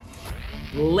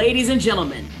Ladies and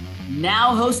gentlemen,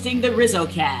 now hosting the Rizzo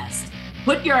Cast,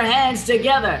 put your hands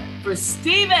together for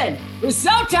Steven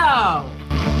Risotto!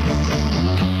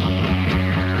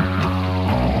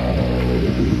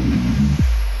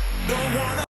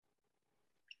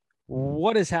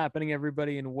 What is happening,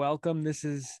 everybody, and welcome. This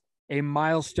is a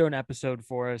milestone episode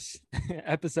for us,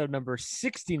 episode number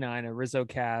 69 of Rizzo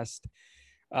Cast.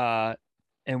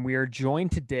 And we are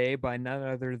joined today by none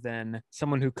other than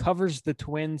someone who covers the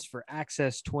Twins for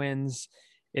Access Twins.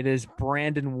 It is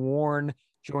Brandon Warne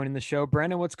joining the show.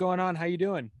 Brandon, what's going on? How you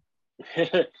doing?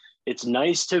 It's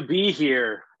nice to be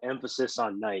here. Emphasis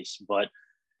on nice, but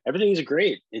everything's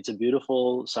great. It's a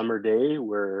beautiful summer day.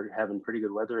 We're having pretty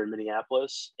good weather in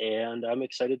Minneapolis, and I'm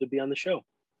excited to be on the show.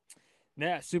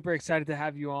 Yeah, super excited to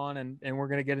have you on, and we're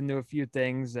going to get into a few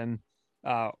things. And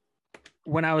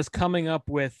when I was coming up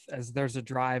with, as there's a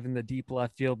drive in the deep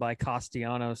left field by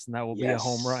Castellanos, and that will be a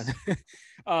home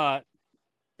run.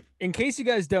 In case you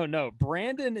guys don't know,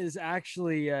 Brandon is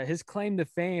actually his claim to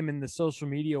fame in the social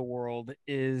media world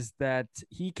is that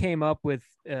he came up with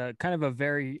kind of a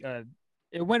very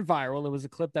it went viral. It was a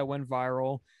clip that went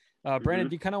viral. Brandon,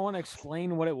 do you kind of want to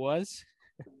explain what it was?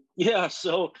 Yeah,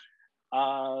 so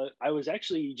I was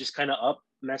actually just kind of up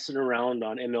messing around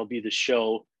on MLB The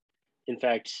Show. In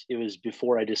fact, it was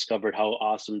before I discovered how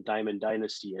awesome Diamond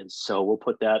Dynasty is. So we'll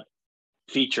put that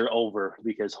feature over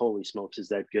because holy smokes, is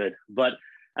that good. But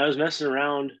I was messing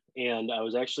around, and I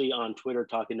was actually on Twitter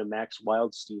talking to Max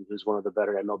Wildstein, who's one of the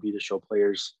better MLB The Show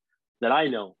players that I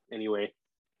know anyway.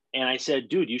 And I said,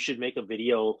 dude, you should make a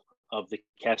video of the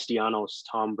Castellanos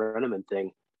Tom Brenneman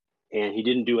thing. And he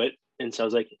didn't do it. And so I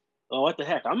was like, oh, what the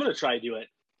heck? I'm going to try to do it.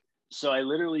 So I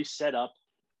literally set up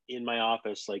in my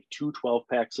office like 2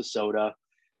 12-packs of soda,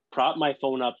 propped my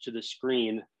phone up to the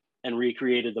screen, and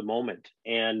recreated the moment.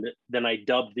 And then I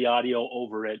dubbed the audio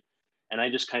over it, and I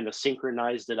just kind of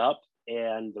synchronized it up.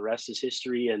 And the rest is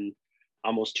history. And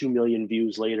almost 2 million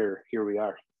views later, here we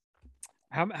are.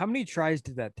 How many tries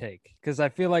did that take? Because I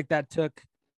feel like that took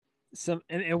some.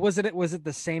 And was it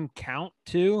the same count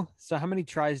too? So how many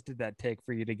tries did that take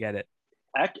for you to get it?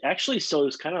 Actually, so it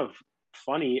was kind of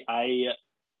funny.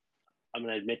 I'm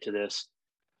going to admit to this.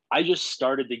 I just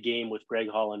started the game with Greg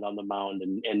Holland on the mound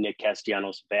and Nick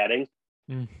Castellanos batting.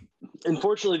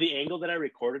 Unfortunately, the angle that I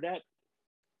recorded at,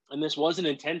 and this wasn't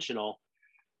intentional,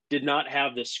 did not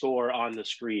have the score on the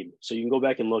screen. So you can go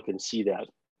back and look and see that.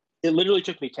 It literally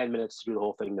took me 10 minutes to do the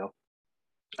whole thing, though.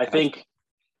 I think,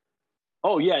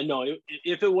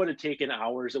 if it would have taken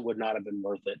hours, it would not have been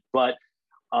worth it. But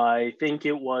I think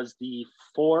it was the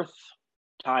 4th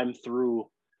time through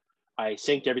I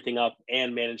synced everything up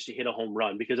and managed to hit a home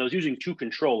run because I was using 2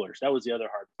 controllers. That was the other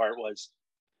hard part, was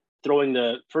throwing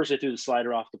first I threw the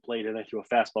slider off the plate and I threw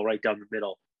a fastball right down the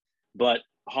middle. But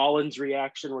Holland's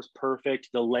reaction was perfect.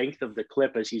 The length of the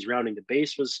clip as he's rounding the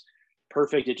base was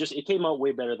perfect. It came out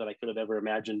way better than I could have ever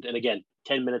imagined. And again,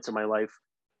 10 minutes of my life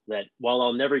that while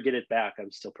I'll never get it back,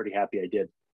 I'm still pretty happy I did.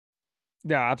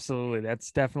 Yeah, absolutely.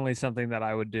 That's definitely something that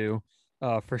I would do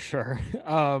for sure.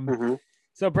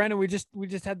 So Brandon, we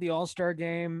just had the All-Star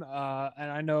game.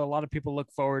 And I know a lot of people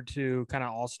look forward to kind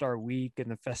of All-Star week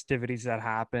and the festivities that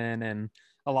happen. And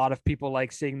a lot of people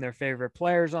like seeing their favorite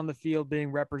players on the field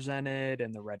being represented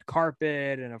and the red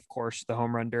carpet. And of course the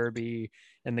home run derby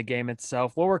and the game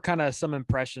itself. What were kind of some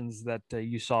impressions that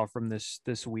you saw from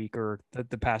this week or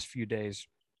the past few days?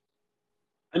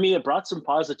 I mean, it brought some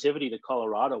positivity to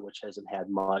Colorado, which hasn't had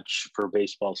much for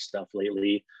baseball stuff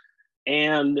lately.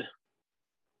 And,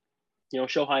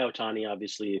 Shohei Ohtani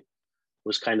obviously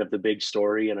was kind of the big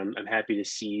story, and I'm happy to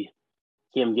see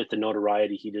him get the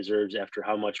notoriety he deserves after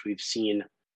how much we've seen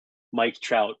Mike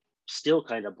Trout still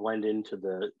kind of blend into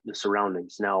the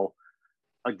surroundings. Now,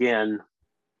 again,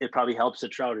 it probably helps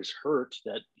that Trout is hurt,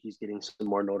 that he's getting some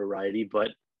more notoriety,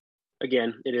 but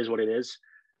again, it is what it is.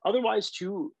 Otherwise,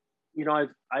 too,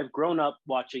 I've grown up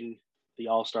watching the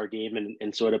All-Star game,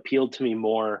 and so it appealed to me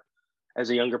more as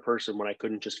a younger person when I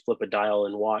couldn't just flip a dial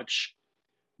and watch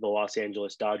the Los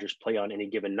Angeles Dodgers play on any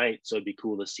given night. So it'd be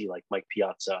cool to see like Mike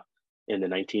Piazza in the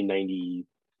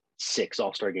 1996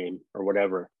 All-Star game or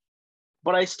whatever.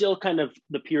 But I still kind of,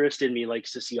 the purist in me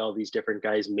likes to see all these different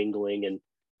guys mingling.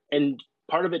 And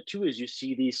part of it too is you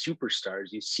see these superstars.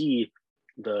 You see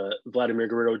the Vladimir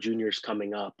Guerrero Jr.'s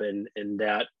coming up and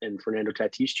Fernando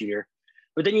Tatis Jr.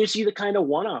 But then you see the kind of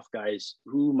one-off guys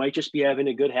who might just be having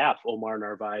a good half. Omar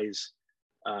Narvaez,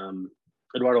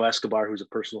 Eduardo Escobar, who's a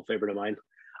personal favorite of mine.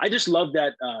 I just love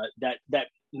that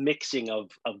mixing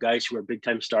of guys who are big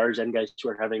time stars and guys who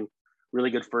are having really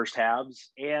good first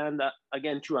halves. And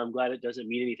again, too, I'm glad it doesn't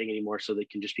mean anything anymore, so they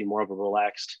can just be more of a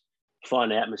relaxed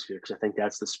fun atmosphere, because I think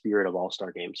that's the spirit of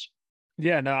All-Star games.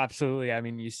 Yeah, no, absolutely. I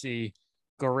mean, you see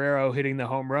Guerrero hitting the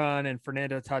home run and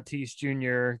Fernando Tatis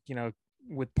Jr.,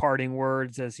 with parting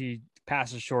words as he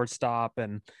passes shortstop.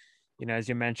 And, as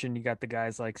you mentioned, you got the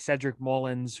guys like Cedric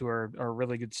Mullins, who are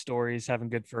really good stories, having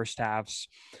good first halves.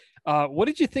 What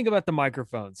did you think about the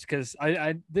microphones? Because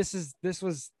this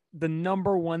was the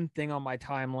number one thing on my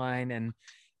timeline, and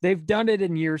they've done it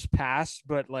in years past,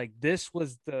 but like this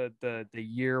was the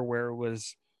year where it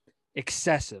was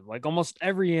excessive. Like almost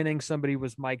every inning, somebody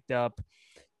was mic'd up.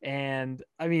 And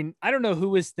I mean, I don't know who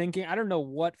was thinking. I don't know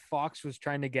what Fox was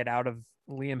trying to get out of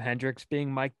Liam Hendriks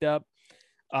being mic'd up.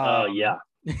 Yeah.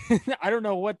 I don't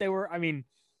know what they were. I mean,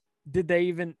 did they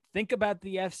even think about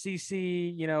the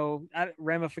FCC,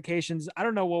 ramifications? I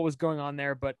don't know what was going on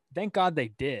there, but thank God they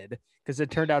did, because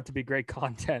it turned out to be great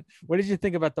content. What did you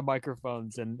think about the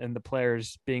microphones and the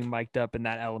players being mic'd up and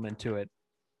that element to it?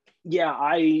 Yeah,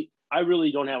 I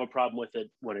really don't have a problem with it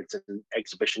when it's an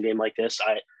exhibition game like this.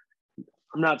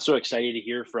 I'm not so excited to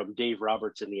hear from Dave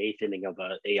Roberts in the 8th inning of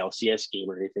a ALCS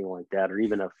game or anything like that, or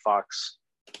even a Fox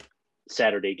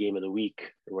Saturday game of the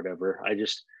week or whatever.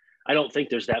 I don't think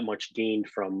there's that much gained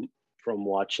from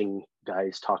watching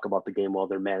guys talk about the game while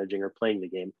they're managing or playing the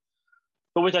game.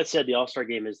 But with that said, the All-Star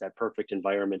game is that perfect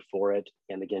environment for it.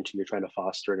 And again, you're trying to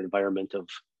foster an environment of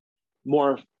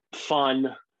more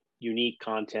fun, unique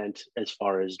content as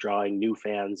far as drawing new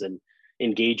fans and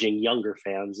engaging younger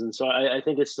fans. And so I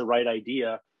think it's the right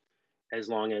idea, as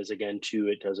long as, again, too,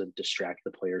 it doesn't distract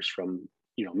the players from,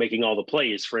 making all the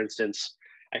plays. For instance,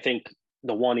 I think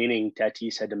the one inning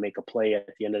Tatis had to make a play at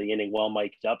the end of the inning while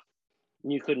mic'd up.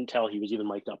 And you couldn't tell he was even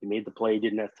mic'd up. He made the play,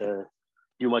 didn't have to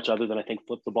do much other than, I think,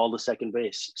 flip the ball to second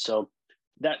base. So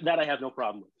that I have no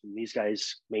problem with. And these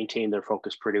guys maintain their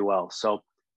focus pretty well. So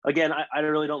again, I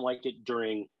really don't like it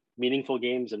during meaningful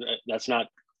games, and that's not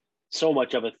so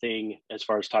much of a thing as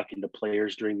far as talking to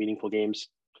players during meaningful games.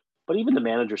 But even the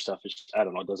manager stuff is, I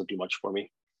don't know, it doesn't do much for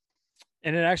me.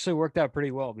 And it actually worked out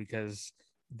pretty well, because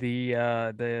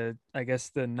the I guess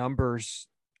the numbers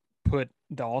put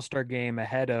the All-Star game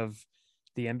ahead of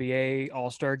the NBA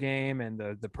All-Star game and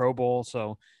the Pro Bowl.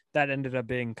 So that ended up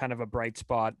being kind of a bright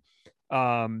spot.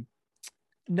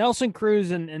 Nelson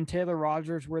Cruz and Taylor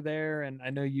Rogers were there, and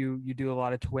I know you do a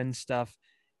lot of Twins stuff.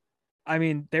 I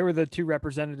mean, they were the two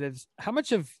representatives. How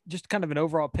much of, just kind of an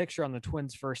overall picture on the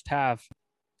Twins first half,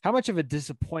 how much of a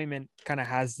disappointment kind of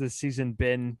has this season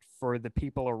been for the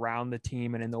people around the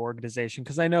team and in the organization?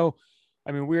 Because I know,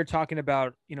 I mean, we were talking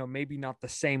about, maybe not the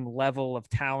same level of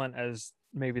talent as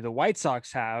maybe the White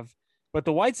Sox have, but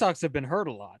the White Sox have been hurt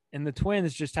a lot, and the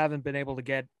Twins just haven't been able to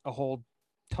get a whole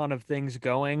ton of things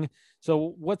going.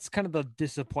 So what's kind of the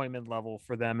disappointment level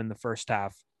for them in the first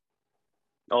half?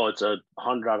 Oh, it's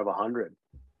 100 out of 100.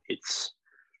 It's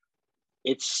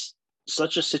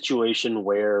such a situation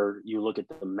where you look at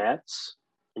the Mets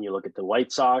and you look at the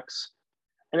White Sox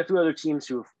and a few other teams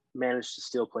who have managed to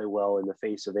still play well in the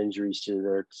face of injuries to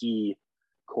their key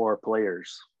core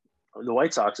players. The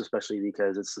White Sox, especially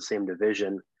because it's the same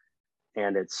division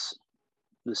and it's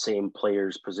the same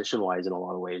players position-wise in a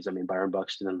lot of ways. I mean, Byron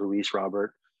Buxton and Luis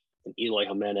Robert and Eloy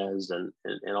Jimenez and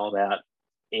all that.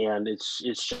 And it's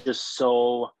just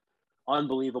so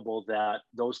unbelievable that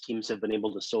those teams have been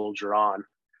able to soldier on.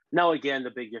 Now, again,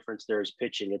 the big difference there is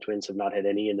pitching. The Twins have not had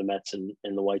any, and the Mets and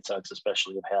the White Sox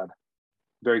especially have had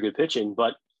very good pitching.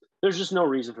 But there's just no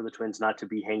reason for the Twins not to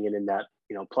be hanging in that,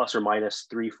 plus or minus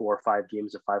 3, 4, 5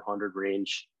 games of 500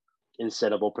 range,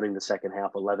 instead of opening the second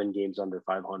half 11 games under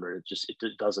 500.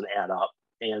 It doesn't add up.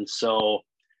 And so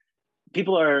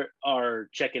people are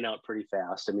checking out pretty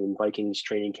fast. I mean, Vikings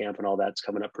training camp and all that's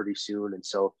coming up pretty soon. And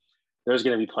so there's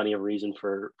going to be plenty of reason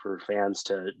for fans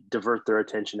to divert their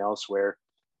attention elsewhere,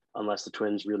 unless the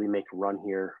Twins really make a run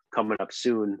here coming up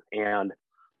soon. And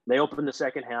they open the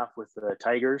second half with the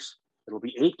Tigers. It'll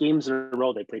be 8 games in a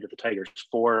row they played with the Tigers,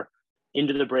 4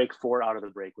 into the break, 4 out of the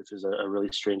break, which is a really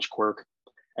strange quirk.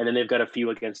 And then they've got a few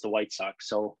against the White Sox.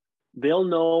 So they'll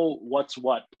know what's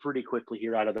what pretty quickly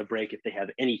here out of the break, if they have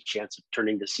any chance of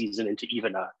turning the season into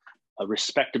even a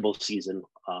respectable season,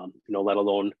 let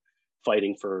alone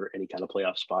fighting for any kind of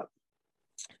playoff spot.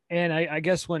 And I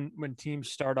guess when teams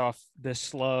start off this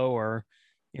slow, or,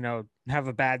 have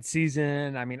a bad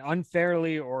season, I mean,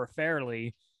 unfairly or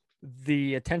fairly,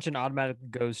 the attention automatically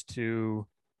goes to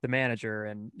the manager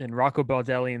and Rocco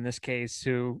Baldelli in this case,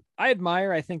 who I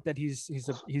admire. I think that he's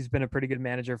been a pretty good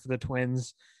manager for the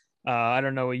Twins. I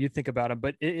don't know what you think about him,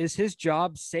 but is his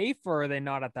job safe, or are they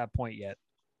not at that point yet?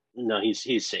 No,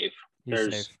 he's safe.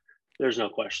 There's no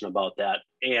question about that.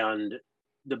 And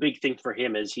the big thing for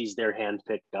him is he's their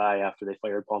handpicked guy after they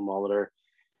fired Paul Molitor.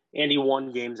 and he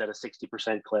won games at a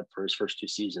 60% clip for his first 2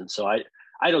 seasons. So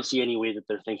I don't see any way that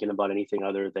they're thinking about anything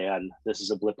other than this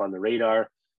is a blip on the radar.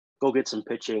 Go get some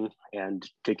pitching and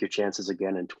take your chances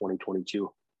again in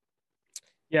 2022.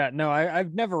 Yeah, no,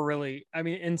 I've never really. I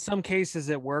mean, in some cases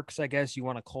it works. I guess you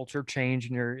want a culture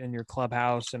change in your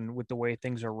clubhouse and with the way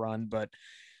things are run. But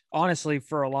honestly,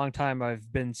 for a long time,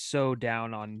 I've been so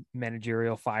down on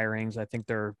managerial firings. I think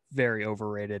they're very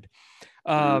overrated.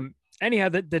 Anyhow,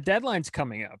 the deadline's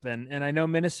coming up, and I know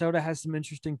Minnesota has some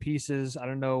interesting pieces. I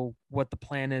don't know what the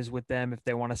plan is with them, if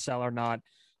they want to sell or not.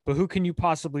 But who can you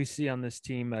possibly see on this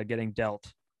team getting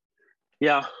dealt?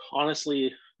 Yeah,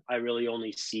 honestly, I really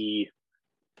only see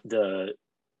the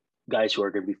guys who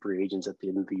are going to be free agents at the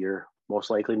end of the year,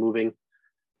 most likely moving.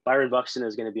 Byron Buxton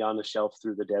is going to be on the shelf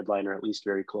through the deadline, or at least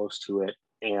very close to it.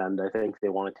 And I think they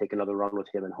want to take another run with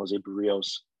him and Jose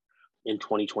Barrios in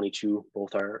 2022.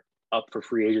 Both are up for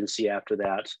free agency after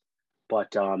that.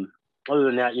 But other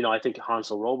than that, I think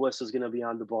Hansel Robles is going to be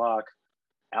on the block.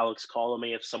 Alex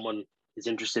Colomé, if someone is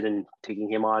interested in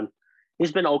taking him on.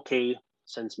 He's been okay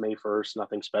since May 1st,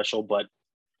 nothing special, but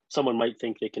someone might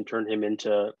think they can turn him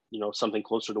into, something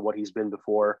closer to what he's been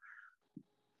before.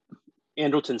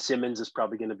 Andrelton Simmons is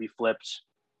probably going to be flipped.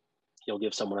 He'll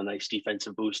give someone a nice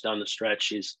defensive boost down the stretch.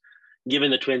 He's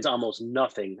given the Twins almost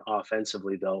nothing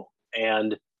offensively, though.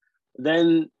 And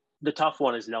then the tough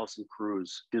one is Nelson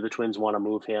Cruz. Do the Twins want to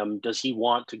move him? Does he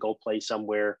want to go play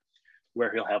somewhere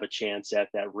where he'll have a chance at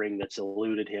that ring that's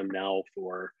eluded him now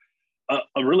for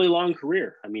a really long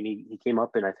career? I mean, he came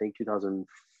up in, I think,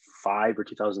 2005 or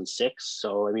 2006.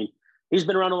 So, I mean, he's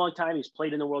been around a long time. He's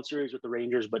played in the World Series with the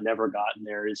Rangers, but never gotten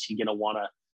there. Is he going to want to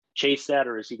chase that,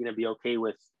 or is he going to be okay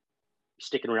with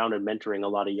sticking around and mentoring a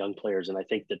lot of young players? And I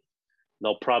think that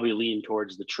they'll probably lean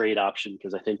towards the trade option,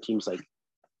 because I think teams like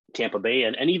Tampa Bay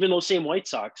and even those same White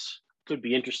Sox could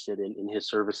be interested in his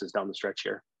services down the stretch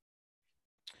here.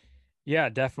 Yeah,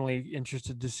 definitely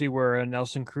interested to see where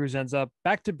Nelson Cruz ends up.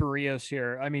 Back to Barrios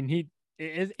here. I mean, he,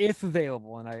 if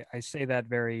available, and I say that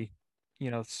very,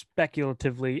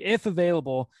 speculatively, if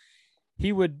available,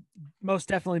 he would most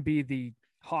definitely be the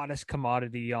hottest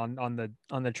commodity on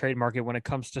the trade market when it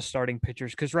comes to starting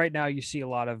pitchers. Because right now you see a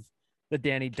lot of the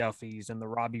Danny Duffys and the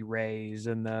Robbie Rays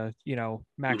and the,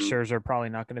 Max Scherzer probably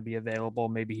not going to be available.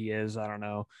 Maybe he is. I don't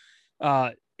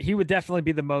know. He would definitely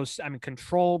be the most,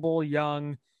 controllable,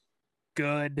 young,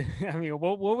 good. I mean,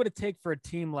 what would it take for a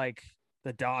team like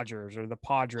the Dodgers or the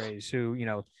Padres, who,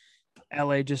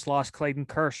 LA just lost Clayton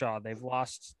Kershaw. They've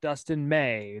lost Dustin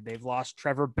May. They've lost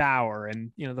Trevor Bauer.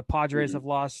 And, the Padres have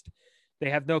lost, they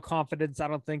have no confidence, I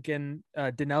don't think, in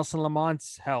Dinelson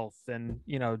Lamont's health. And,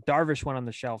 Darvish went on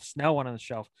the shelf. Snell went on the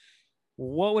shelf.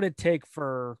 What would it take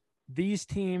for these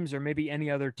teams, or maybe any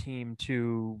other team,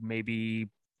 to maybe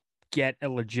get a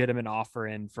legitimate offer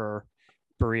in for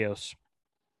Barrios?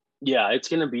 Yeah, it's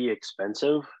going to be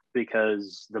expensive,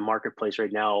 because the marketplace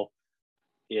right now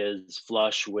is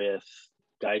flush with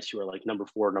guys who are like number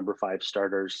 4, number 5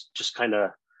 starters, just kind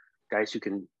of guys who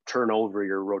can turn over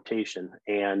your rotation.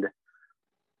 And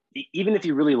even if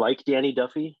you really like Danny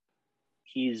Duffy,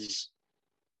 he's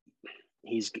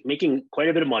making quite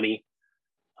a bit of money.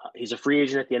 He's a free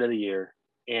agent at the end of the year,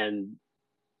 and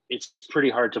it's pretty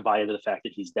hard to buy into the fact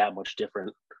that he's that much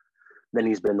different than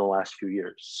he's been the last few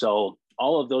years. So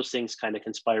all of those things kind of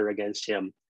conspire against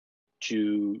him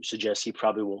to suggest he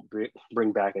probably won't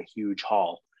bring back a huge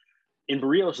haul. In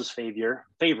Barrios's favor,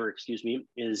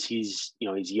 is he's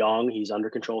young, he's under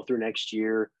control through next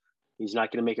year. He's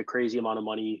not going to make a crazy amount of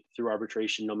money through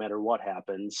arbitration, no matter what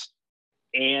happens.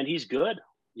 And he's good.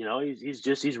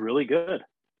 He's really good.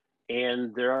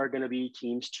 And there are going to be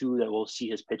teams too that will see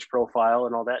his pitch profile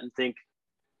and all that and think,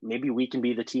 maybe we can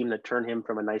be the team that turn him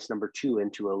from a nice number 2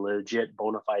 into a legit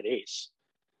bona fide ace.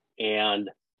 And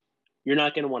you're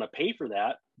not going to want to pay for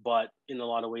that, but in a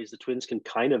lot of ways, the Twins can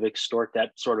kind of extort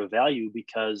that sort of value,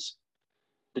 because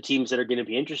the teams that are going to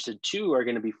be interested too are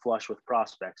going to be flush with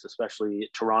prospects. Especially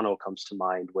Toronto comes to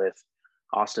mind with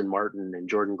Austin Martin and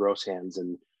Jordan Grosshands,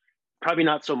 and probably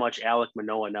not so much Alek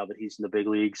Manoah now that he's in the big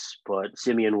leagues, but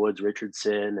Simeon Woods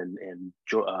Richardson and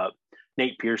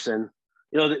Nate Pearson.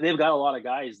 They've got a lot of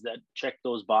guys that check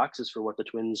those boxes for what the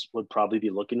Twins would probably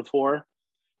be looking for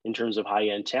in terms of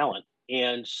high-end talent.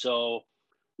 And so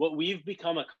what we've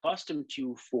become accustomed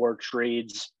to for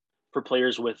trades for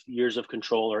players with years of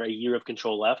control, or a year of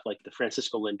control left, like the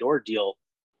Francisco Lindor deal,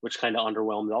 which kind of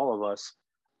underwhelmed all of us,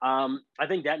 I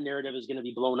think that narrative is going to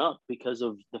be blown up because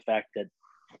of the fact that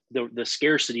the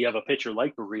scarcity of a pitcher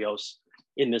like Barrios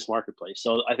in this marketplace.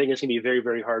 So I think it's going to be very,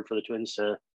 very hard for the Twins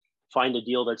to find a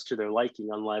deal that's to their liking,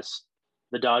 unless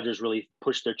the Dodgers really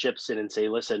push their chips in and say,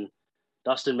 listen,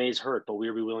 Dustin May's hurt, but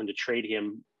we'd be willing to trade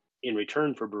him in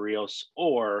return for Berrios,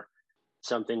 or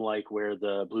something like where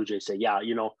the Blue Jays say, yeah,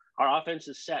 our offense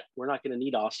is set. We're not going to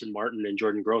need Austin Martin and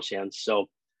Jordan Grosshans. So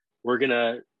we're going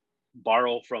to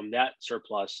borrow from that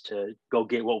surplus to go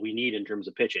get what we need in terms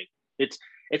of pitching.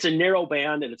 It's a narrow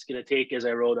band, and it's going to take, as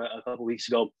I wrote a couple weeks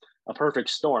ago, a perfect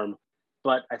storm.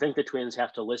 But I think the Twins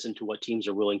have to listen to what teams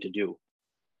are willing to do.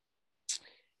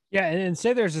 Yeah, and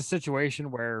say there's a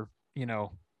situation where,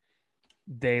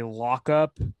 they lock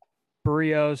up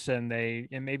Berrios and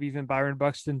maybe even Byron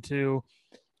Buxton too,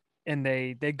 and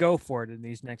they go for it in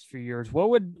these next few years. What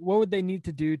would they need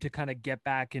to do to kind of get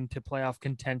back into playoff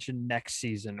contention next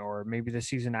season, or maybe the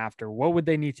season after? What would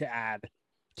they need to add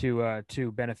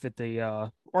to benefit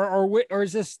the or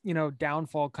is this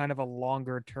downfall kind of a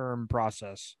longer term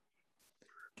process?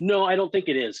 No, I don't think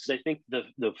it is, because I think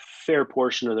the fair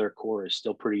portion of their core is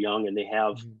still pretty young, and they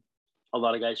have a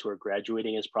lot of guys who are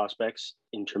graduating as prospects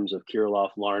in terms of Kirilloff,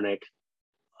 Larnach,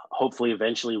 hopefully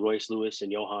eventually Royce Lewis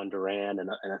and Johan Duran and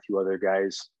a few other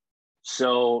guys.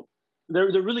 So they're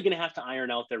really going to have to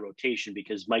iron out their rotation,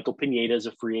 because Michael Pineda is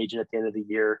a free agent at the end of the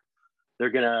year. They're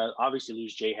going to obviously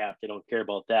lose J-Happ. They don't care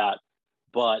about that.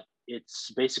 But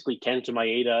it's basically Kenta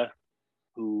Maeda,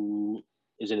 who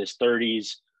is in his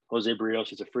 30s. Jose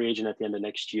Berrios is a free agent at the end of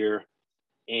next year.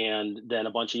 And then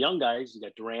a bunch of young guys. You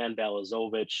got Duran,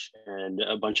 Balazovic, and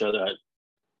a bunch of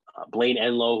Blaine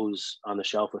Enlow, who's on the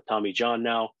shelf with Tommy John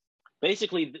now.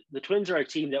 Basically, the Twins are a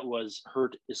team that was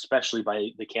hurt, especially by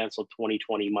the canceled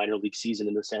 2020 minor league season,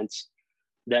 in the sense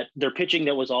that their pitching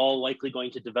that was all likely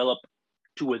going to develop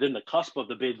to within the cusp of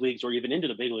the big leagues or even into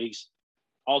the big leagues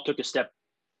all took a step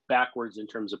backwards in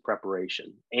terms of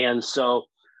preparation. And so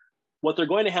what they're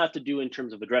going to have to do in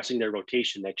terms of addressing their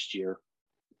rotation next year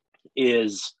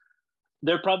is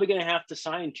they're probably going to have to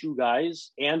sign two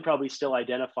guys and probably still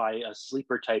identify a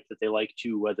sleeper type that they like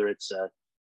to, whether it's a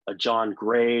John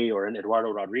Gray or an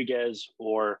Eduardo Rodriguez,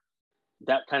 or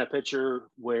that kind of pitcher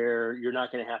where you're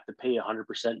not going to have to pay 100%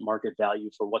 market value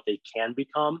for what they can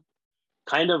become.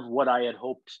 Kind of what I had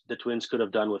hoped the Twins could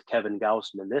have done with Kevin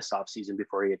Gausman in this offseason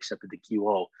before he accepted the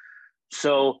QO.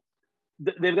 So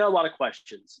they've got a lot of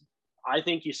questions. I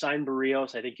think you sign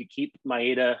Berrios. I think you keep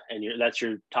Maeda, and that's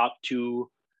your top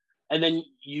two. And then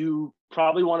you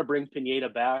probably want to bring Pineda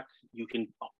back. You can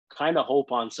kind of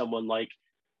hope on someone like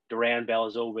Duran,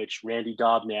 Balazovic, Randy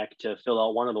Dobnak to fill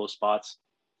out one of those spots.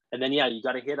 And then, you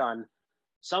got to hit on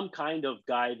some kind of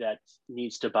guy that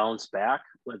needs to bounce back,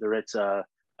 whether it's a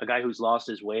guy who's lost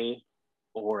his way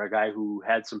or a guy who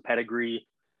had some pedigree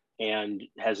and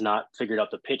has not figured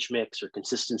out the pitch mix or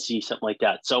consistency, something like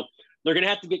that. So they're going to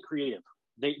have to get creative.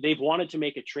 They've wanted to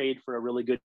make a trade for a really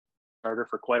good starter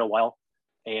for quite a while.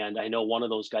 And I know one of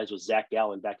those guys was Zach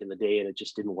Gallen back in the day, and it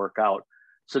just didn't work out.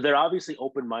 So they're obviously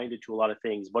open-minded to a lot of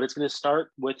things, but it's going to start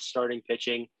with starting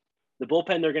pitching. The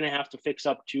bullpen they're going to have to fix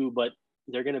up too, but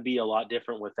they're going to be a lot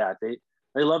different with that.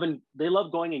 They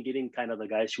love going and getting kind of the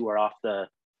guys who are off the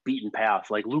beaten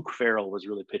path. Like Luke Farrell was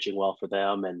really pitching well for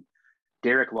them, and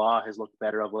Derek Law has looked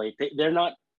better of late. They're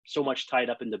not so much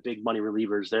tied up in the big money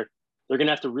relievers. They're going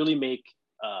to have to really make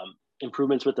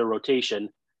improvements with their rotation,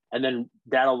 and then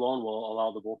that alone will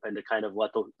allow the bullpen to kind of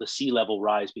let the sea level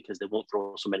rise, because they won't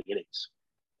throw so many innings.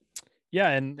 Yeah,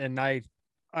 and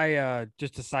I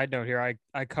just a side note here,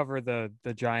 I cover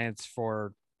the Giants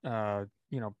for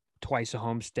twice a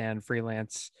homestand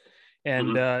freelance,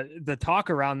 and the talk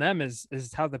around them is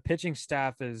how the pitching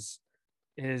staff is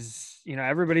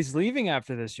everybody's leaving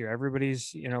after this year.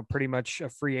 Everybody's pretty much a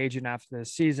free agent after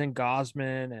this season.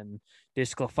 Gausman and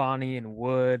DeSclafani and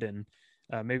Wood, and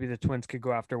maybe the Twins could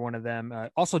go after one of them.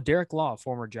 Also Derek Law,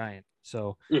 former Giant.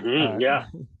 So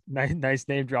nice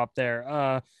name drop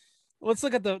there. Let's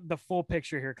look at the full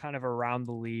picture here, kind of around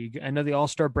the league. I know the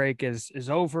All-Star break is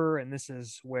over, and this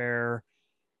is where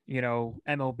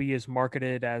MLB is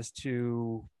marketed as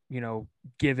to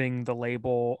giving the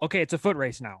label, okay, it's a foot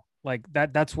race now. Like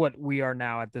that's what we are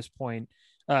now at this point,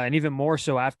 and even more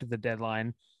so after the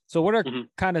deadline. So what are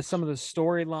kind of some of the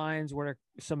storylines? What are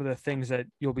some of the things that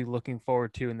you'll be looking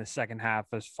forward to in the second half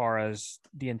as far as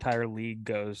the entire league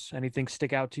goes? Anything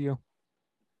stick out to you?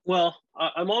 Well,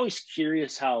 I'm always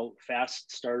curious how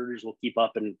fast starters will keep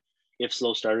up and if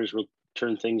slow starters will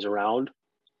turn things around.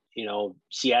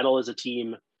 Seattle is a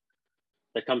team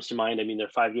that comes to mind. I mean, they're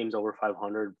 5 games over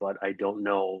 500, but I don't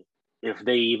know if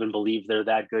they even believe they're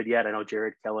that good yet. I know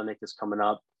Jared Kelenic is coming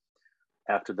up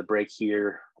after the break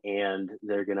here, and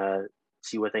they're going to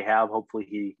see what they have. Hopefully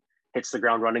he hits the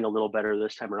ground running a little better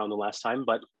this time around than last time,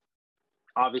 but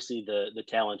obviously the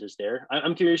talent is there.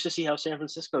 I'm curious to see how San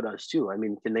Francisco does too. I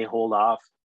mean, can they hold off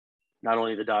not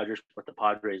only the Dodgers, but the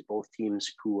Padres, both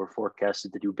teams who are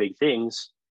forecasted to do big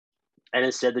things. And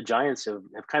instead, the Giants have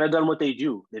kind of done what they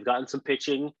do. They've gotten some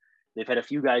pitching. They've had a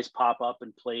few guys pop up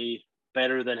and play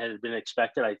better than had been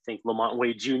expected. I think Lamont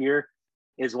Wade Jr.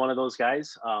 is one of those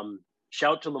guys.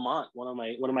 Shout to Lamont, one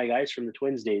of my guys from the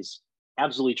Twins days.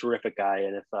 Absolutely terrific guy.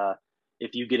 And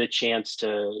if you get a chance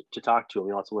to talk to him,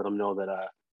 you'll have to let him know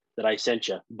that I sent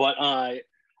you. But I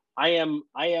am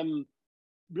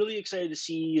really excited to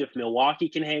see if Milwaukee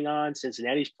can hang on.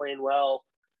 Cincinnati's playing well.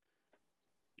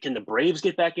 Can the Braves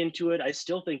get back into it? I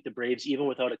still think the Braves, even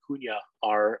without Acuna,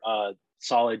 are a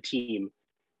solid team.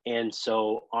 And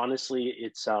so, honestly,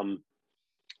 it's I'm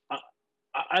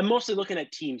mostly looking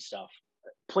at team stuff.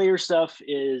 Player stuff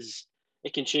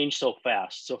it can change so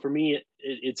fast. So for me,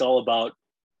 it's all about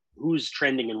who's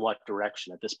trending in what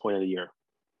direction at this point of the year.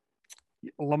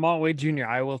 Lamont Wade Jr.,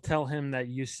 I will tell him that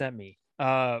you sent me.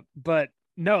 But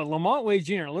no, Lamont Wade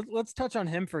Jr., let's touch on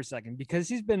him for a second, because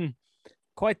he's been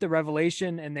quite the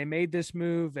revelation, and they made this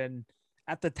move. And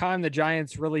at the time, the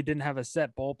Giants really didn't have a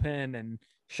set bullpen, and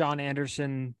Sean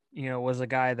Anderson, was a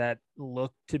guy that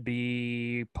looked to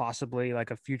be possibly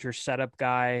like a future setup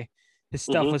guy. His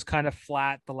stuff was kind of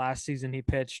flat the last season he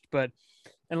pitched, and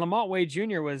Lamont Wade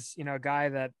Jr. was, a guy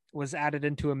that was added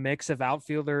into a mix of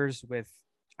outfielders with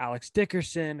Alex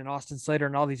Dickerson and Austin Slater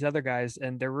and all these other guys,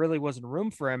 and there really wasn't room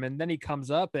for him. And then he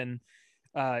comes up and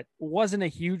wasn't a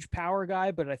huge power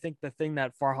guy, but I think the thing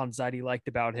that Farhan Zaidi liked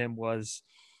about him was,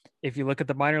 if you look at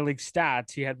the minor league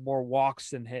stats, he had more walks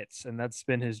than hits, and that's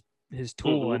been his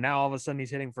tool. And now all of a sudden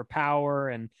he's hitting for power,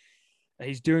 and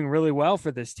he's doing really well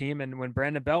for this team. And when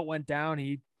Brandon Belt went down,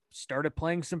 he started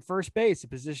playing some first base, a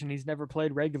position he's never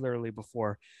played regularly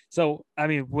before. So, I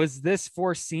mean, was this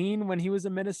foreseen when he was a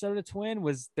Minnesota Twin?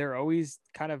 Was there always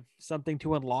kind of something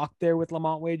to unlock there with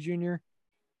Lamont Wade Jr.?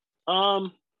 The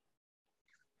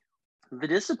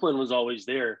discipline was always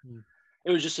there.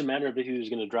 It was just a matter of if he was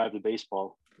going to drive the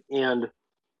baseball. And,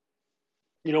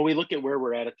 we look at where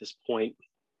we're at this point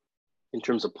in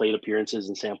terms of plate appearances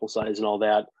and sample size and all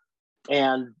that.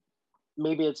 And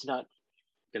maybe it's not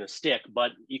going to stick,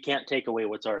 but you can't take away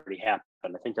what's already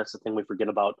happened. I think that's the thing we forget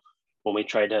about when we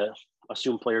try to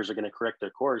assume players are going to correct their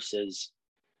course is,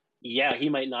 yeah, he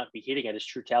might not be hitting at his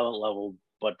true talent level,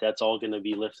 but that's all going to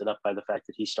be lifted up by the fact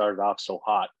that he started off so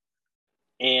hot.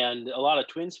 And a lot of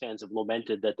Twins fans have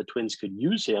lamented that the Twins could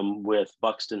use him with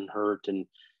Buxton hurt and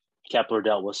Kepler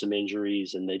dealt with some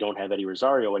injuries, and they don't have Eddie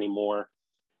Rosario anymore.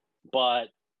 But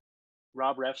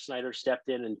Rob Refsnyder stepped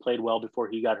in and played well before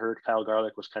he got hurt. Kyle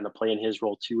Garlick was kind of playing his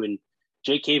role too. And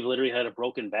Jake Cave literally had a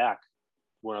broken back,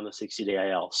 went on the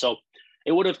 60-day IL. So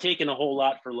it would have taken a whole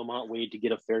lot for Lamont Wade to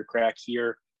get a fair crack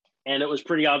here. And it was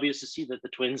pretty obvious to see that the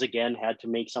Twins, again, had to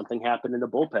make something happen in the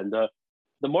bullpen.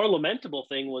 The more lamentable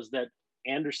thing was that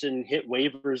Anderson hit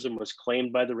waivers and was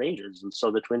claimed by the Rangers. And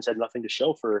so the Twins had nothing to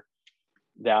show for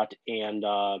that. And,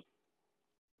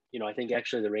 I think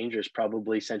actually the Rangers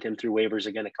probably sent him through waivers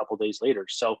again a couple days later.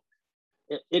 So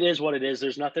it is what it is.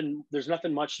 There's nothing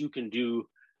much you can do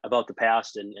about the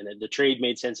past. And the trade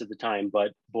made sense at the time.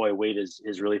 But boy, Wade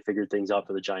has really figured things out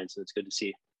for the Giants. And it's good to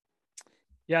see.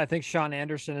 Yeah, I think Sean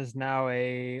Anderson is now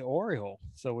a Oriole,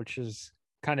 which is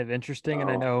kind of interesting.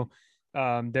 And I know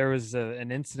there was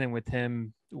an incident with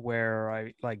him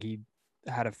where he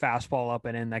had a fastball up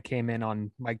and in that came in on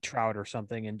Mike Trout or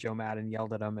something, and Joe Madden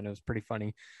yelled at him, and it was pretty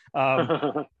funny.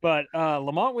 But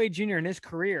Lamont Wade Jr. in his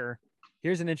career,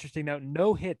 here's an interesting note: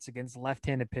 no hits against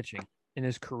left-handed pitching in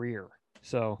his career.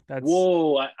 So that's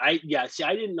I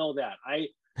didn't know that.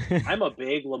 I'm a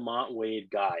big Lamont Wade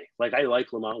guy. I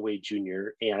like Lamont Wade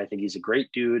Jr. and I think he's a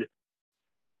great dude.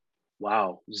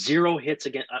 Wow, 0 hits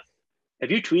again.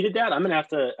 Have you tweeted that? I'm gonna have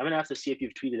to see if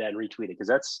you've tweeted that and retweet it, because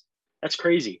that's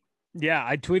crazy. Yeah,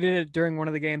 I tweeted it during one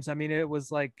of the games. I mean, it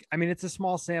was it's a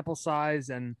small sample size,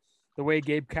 and the way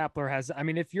Gabe Kapler has,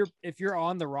 if you're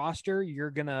on the roster,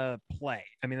 you're gonna play.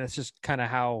 That's just kind of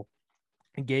how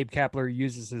Gabe Kapler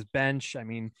uses his bench.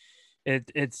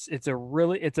 It's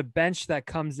a bench that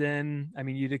comes in.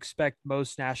 You'd expect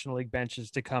most National League benches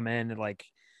to come in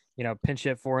and pinch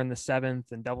hit 4 in the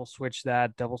 7th and double switch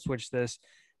this,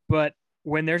 but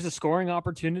when there's a scoring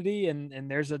opportunity and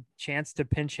there's a chance to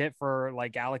pinch hit for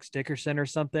Alex Dickerson or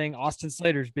something, Austin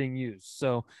Slater's being used.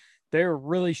 So they're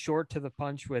really short to the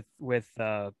punch with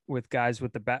guys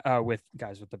with the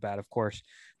bat, of course,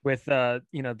 with the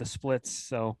splits.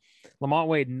 So Lamont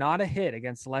Wade, not a hit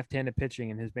against left-handed pitching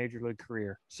in his major league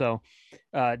career. So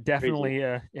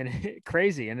definitely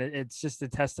crazy. And it's just a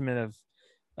testament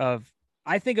of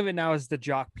I think of it now as the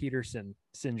Jock Peterson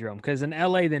syndrome, because in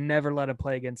LA, they never let him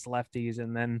play against lefties.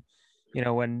 And then,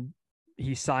 when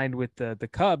he signed with the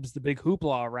Cubs, the big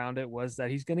hoopla around it was that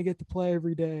he's going to get to play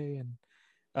every day.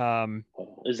 And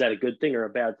is that a good thing or a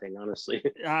bad thing? Honestly,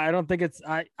 I don't think it's,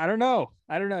 I don't know.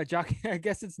 Jock, I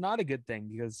guess it's not a good thing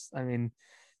because I mean,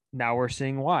 now we're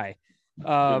seeing why.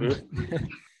 mm-hmm.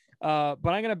 But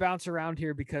I'm going to bounce around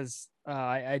here because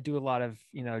I do a lot of,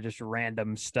 just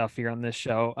random stuff here on this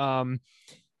show.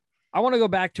 I want to go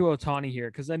back to Ohtani here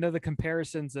because I know the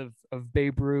comparisons of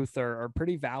Babe Ruth are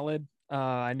pretty valid.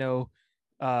 I know,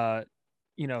 I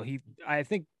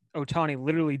think Ohtani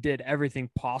literally did everything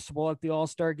possible at the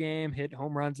All-Star game, hit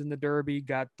home runs in the Derby,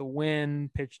 got the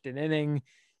win, pitched an inning,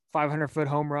 500-foot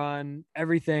home run,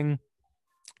 everything.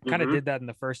 Kind of did that in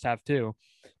the first half too.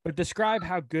 But describe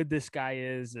how good this guy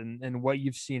is and what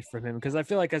you've seen from him. Because I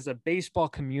feel like as a baseball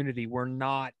community, we're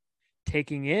not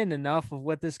taking in enough of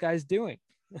what this guy's doing.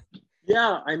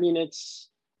 Yeah, I mean, it's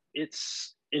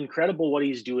incredible what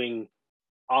he's doing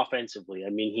offensively. I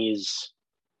mean, he's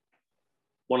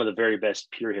one of the very best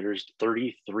pure hitters,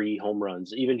 33 home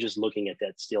runs. Even just looking at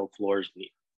that still floors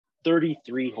me.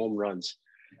 33 home runs.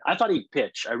 I thought he'd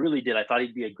pitch. I really did. I thought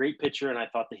he'd be a great pitcher, and I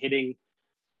thought the hitting,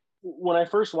 when I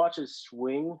first watched his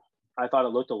swing, I thought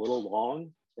it looked a little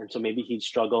long, and so maybe he'd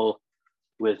struggle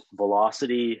with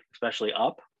velocity, especially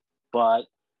up. But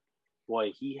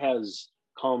boy, he has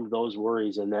calmed those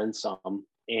worries and then some.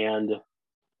 And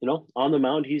on the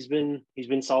mound, he's been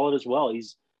solid as well.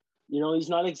 He's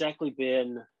not exactly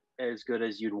been as good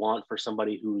as you'd want for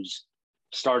somebody who's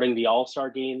starting the All-Star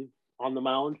game on the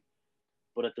mound.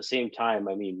 But at the same time,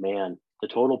 I mean, man, the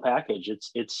total package,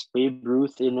 it's Babe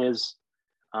Ruth in his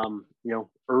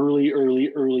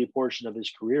early portion of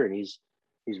his career, and he's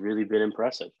really been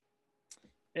impressive.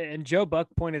 And Joe Buck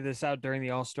pointed this out during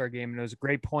the All-Star game, and it was a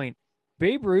great point.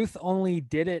 Babe Ruth only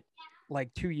did it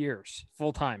like 2 years,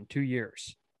 full time, 2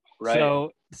 years. Right.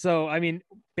 So I mean,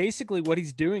 basically what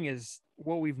he's doing is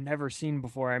what we've never seen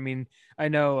before. I mean, I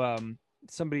know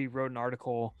somebody wrote an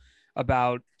article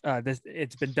about this.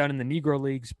 It's been done in the Negro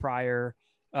Leagues prior.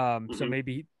 So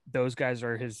maybe those guys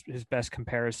are his best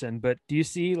comparison. But do you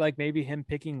see like maybe him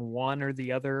picking one or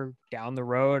the other down the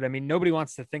road? I mean, nobody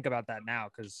wants to think about that now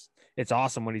because it's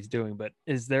awesome what he's doing. But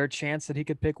is there a chance that he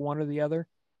could pick one or the other?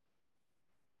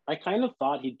 I kind of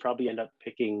thought he'd probably end up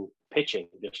picking pitching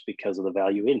just because of the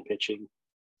value in pitching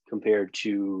compared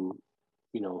to,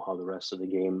 how the rest of the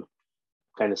game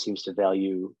kind of seems to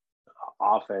value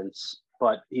offense.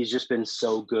 But he's just been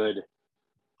so good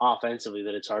offensively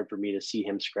that it's hard for me to see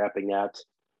him scrapping that.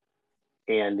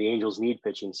 And the Angels need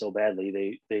pitching so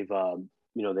badly. They've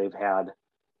had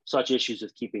such issues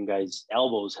with keeping guys'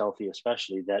 elbows healthy,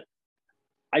 especially, that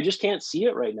I just can't see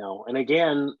it right now. And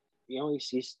again,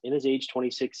 he's in his age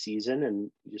 26 season,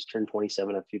 and he just turned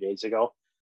 27 a few days ago.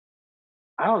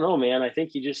 I don't know, man. I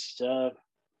think you just got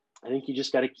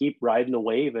to keep riding the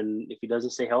wave. And if he doesn't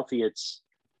stay healthy, it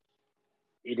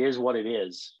is what it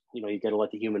is. You got to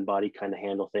let the human body kind of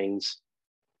handle things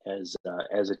as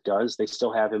it does. They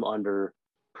still have him under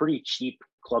pretty cheap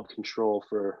club control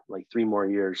for like 3 more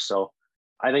years. So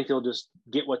I think they'll just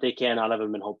get what they can out of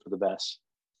him and hope for the best.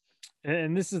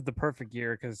 And this is the perfect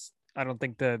year because I don't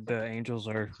think the Angels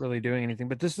are really doing anything,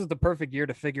 but this is the perfect year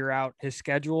to figure out his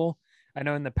schedule. I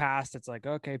know in the past it's like,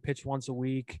 okay, pitch once a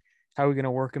week. How are we going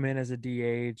to work him in as a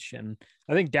DH? And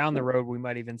I think down the road, we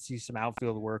might even see some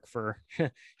outfield work for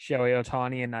Shohei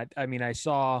Ohtani. And I mean, I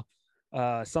saw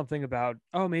something about,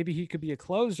 maybe he could be a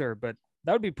closer, but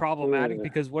that would be problematic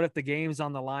because what if the game's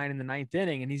on the line in the 9th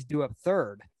inning and he's due up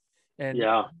 3rd and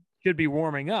should be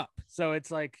warming up? So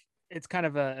it's like, it's kind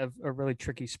of a really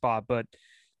tricky spot, but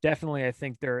definitely I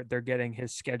think they're getting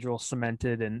his schedule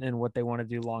cemented and what they want to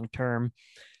do long term.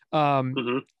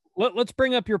 Let's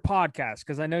bring up your podcast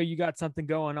because I know you got something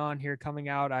going on here coming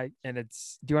out. Do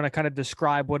you want to kind of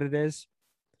describe what it is?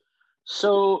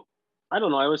 So I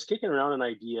don't know. I was kicking around an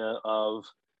idea of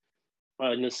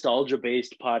a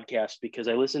nostalgia-based podcast because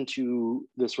I listened to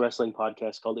this wrestling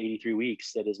podcast called 83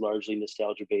 Weeks that is largely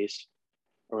nostalgia-based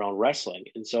around wrestling.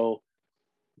 And so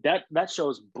that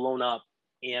show's blown up.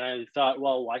 And I thought,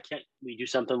 well, why can't we do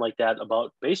something like that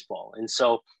about baseball? And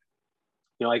so,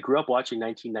 I grew up watching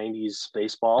 1990s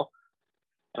baseball.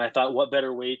 And I thought, what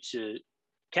better way to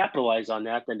capitalize on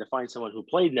that than to find someone who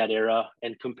played in that era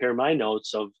and compare my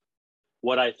notes of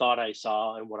what I thought I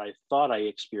saw and what I thought I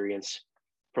experienced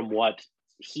from what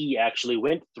he actually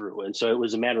went through. And so it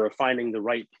was a matter of finding the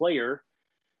right player.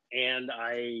 And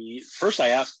I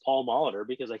asked Paul Molitor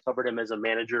because I covered him as a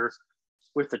manager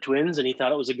with the Twins, and he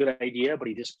thought it was a good idea, but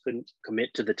he just couldn't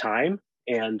commit to the time.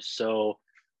 And so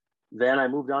then I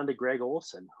moved on to Greg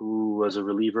Olson, who was a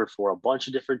reliever for a bunch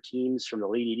of different teams from the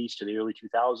late 80s to the early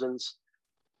 2000s.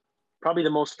 probably the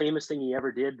most famous thing he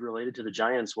ever did related to the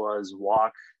Giants was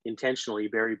walk intentionally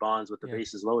Barry Bonds with the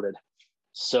bases loaded.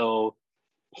 So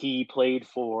he played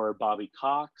for Bobby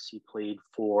Cox. He played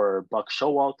for Buck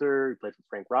Showalter. He played for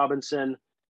Frank Robinson.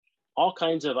 All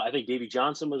kinds of, I think Davey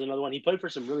Johnson was another one. He played for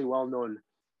some really well-known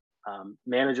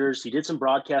managers. He did some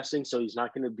broadcasting, so he's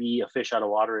not going to be a fish out of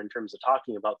water in terms of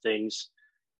talking about things.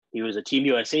 He was a Team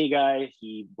USA guy.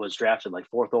 He was drafted like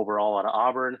 4th overall out of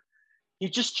Auburn. He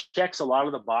just checks a lot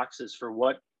of the boxes for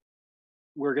what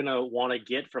we're going to want to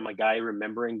get from a guy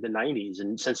remembering the 90s.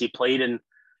 And since he played in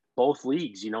both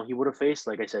leagues, you know, he would have faced,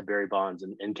 like I said, Barry Bonds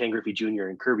and Ken Griffey Jr.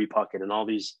 and Kirby Puckett and all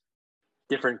these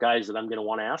different guys that I'm going to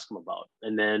want to ask him about.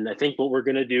 And then I think what we're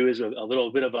going to do is a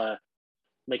little bit of a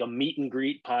meet and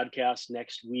greet podcast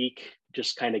next week.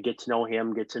 Just kind of get to know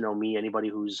him, get to know me, anybody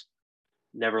who's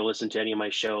never listened to any of my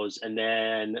shows. And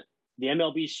then the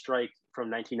MLB strike from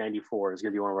 1994 is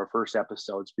going to be one of our first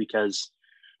episodes because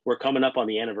we're coming up on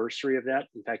the anniversary of that.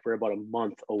 In fact, we're about a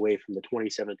month away from the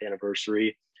 27th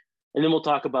anniversary. And then we'll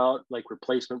talk about like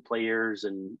replacement players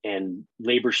and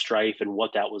labor strife and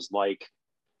what that was like,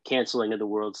 canceling of the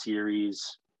World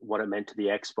Series, what it meant to the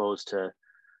Expos to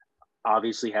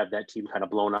obviously have that team kind of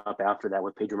blown up after that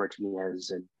with Pedro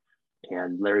Martinez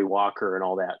and Larry Walker and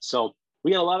all that. So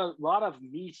we got a lot of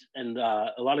meat and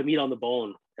a lot of meat on the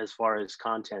bone as far as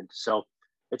content. So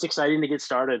it's exciting to get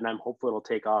started, and I'm hopeful it'll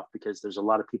take off because there's a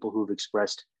lot of people who've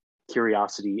expressed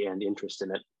curiosity and interest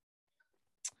in it.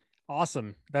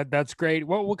 Awesome. That's great.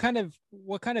 What kind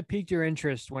of piqued your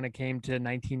interest when it came to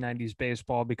 1990s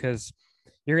baseball? Because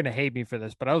you're going to hate me for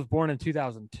this, but I was born in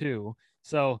 2002.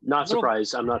 So not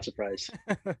surprised. I'm not surprised.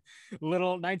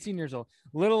 Little 19 years old,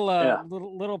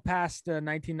 little past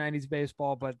 1990s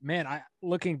baseball. But man,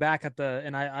 looking back at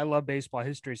I love baseball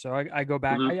history. So I go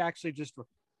back. I actually just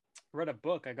read a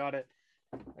book. I got it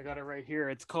right here.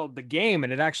 It's called The Game.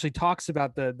 And it actually talks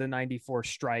about the 94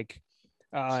 strike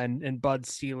and Bud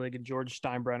Selig and George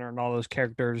Steinbrenner and all those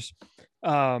characters.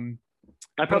 I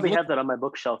probably have that on my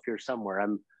bookshelf here somewhere.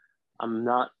 I'm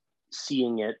not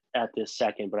seeing it at this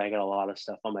second, but I got a lot of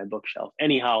stuff on my bookshelf.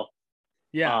 Anyhow,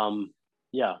 yeah.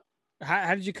 Yeah.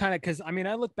 How did you kind of? Because I mean,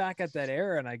 I look back at that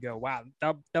era and I go, "Wow,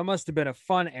 that must have been a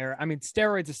fun era." I mean,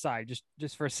 steroids aside,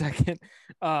 just for a second,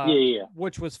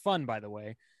 which was fun, by the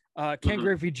way. Ken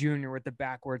Griffey Jr. with the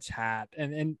backwards hat,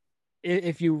 and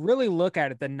if you really look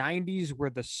at it, the '90s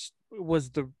was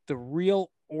the real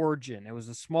origin. It was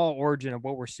a small origin of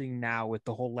what we're seeing now with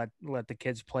the whole let the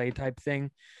kids play type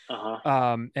thing.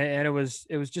 And it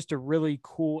was just a really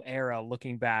cool era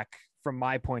looking back from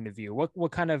my point of view.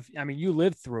 What kind of, I mean, you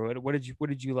lived through it. What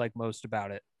did you like most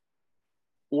about it?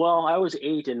 Well, I was 8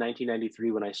 in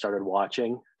 1993 when I started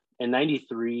watching, and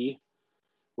 93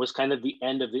 was kind of the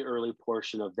end of the early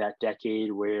portion of that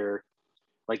decade where,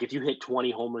 like, if you hit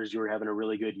 20 homers, you were having a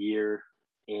really good year.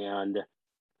 And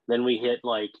then we hit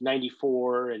like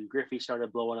 94 and Griffey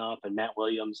started blowing up and Matt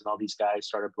Williams and all these guys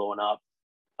started blowing up.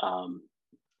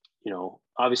 You know,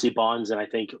 obviously Bonds and I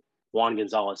think Juan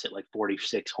Gonzalez hit like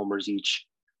 46 homers each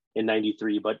in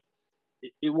 93, but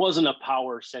it wasn't a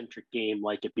power centric game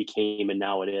like it became and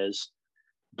now it is.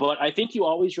 But I think you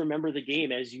always remember the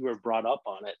game as you were brought up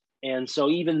on it. And so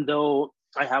even though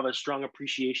I have a strong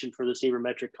appreciation for the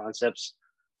sabermetric concepts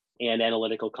and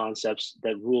analytical concepts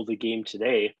that rule the game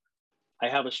today, I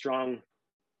have a strong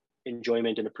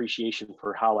enjoyment and appreciation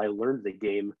for how I learned the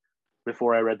game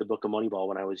before I read the book of Moneyball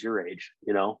when I was your age,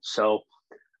 you know? So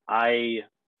I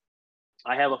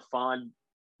have a fond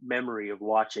memory of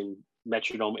watching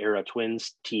Metrodome era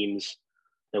Twins teams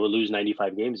that would lose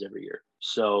 95 games every year.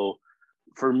 So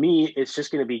for me, it's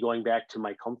just going to be going back to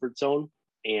my comfort zone.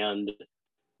 And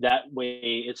that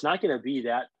way it's not going to be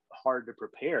that hard to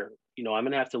prepare. You know, I'm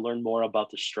going to have to learn more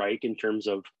about the strike in terms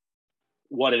of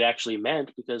what it actually meant,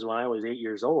 because when I was 8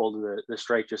 years old, the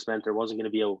strike just meant there wasn't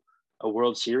going to be a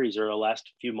World Series or a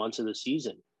last few months of the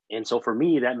season. And so for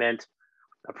me, that meant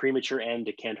a premature end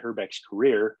to Kent Hrbek's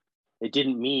career. It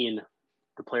didn't mean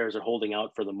the players are holding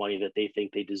out for the money that they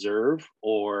think they deserve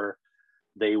or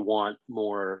they want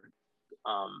more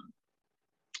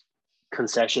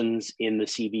concessions in the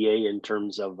CBA in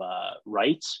terms of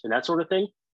rights and that sort of thing.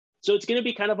 So it's going to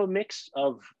be kind of a mix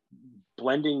of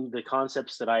blending the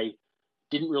concepts that I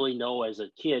didn't really know as a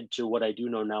kid to what I do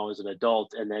know now as an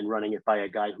adult, and then running it by a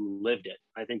guy who lived it.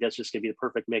 I think that's just going to be the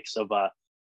perfect mix of a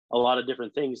lot of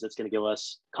different things that's going to give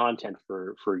us content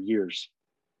for years.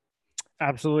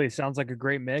 Absolutely. Sounds like a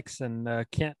great mix, and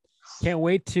can't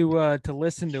wait to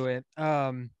listen to it.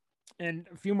 And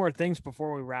a few more things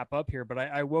before we wrap up here, but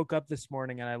I woke up this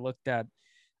morning and I looked at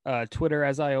Twitter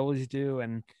as I always do.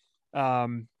 And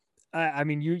I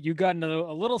mean, you got into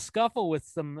a little scuffle with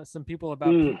some people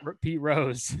about Pete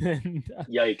Rose and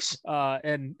yikes,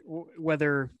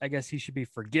 whether I guess he should be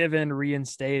forgiven,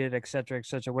 reinstated, et cetera,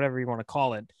 whatever you want to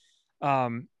call it.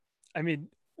 I mean,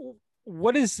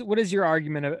 what is your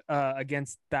argument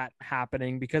against that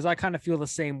happening? Because I kind of feel the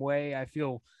same way. I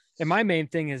feel, and my main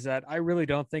thing is that I really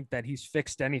don't think that he's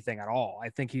fixed anything at all. I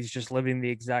think he's just living the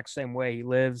exact same way he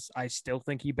lives. I still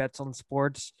think he bets on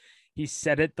sports. He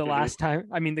said it the last time.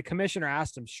 I mean, the commissioner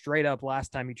asked him straight up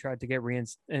last time he tried to get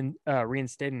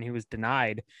reinstated and he was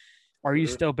denied. Are you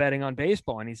still betting on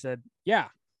baseball? And he said, yeah.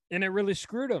 And it really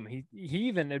screwed him. He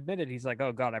even admitted, he's like,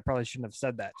 oh God, I probably shouldn't have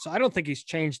said that. So I don't think he's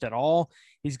changed at all.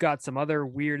 He's got some other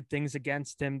weird things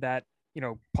against him that,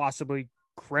 possibly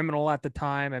criminal at the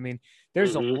time. I mean,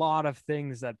 there's a lot of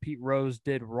things that Pete Rose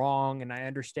did wrong. And I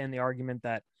understand the argument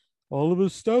that all of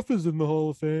his stuff is in the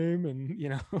Hall of Fame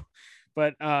and,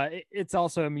 but it's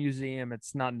also a museum.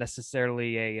 It's not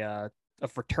necessarily a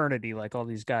fraternity like all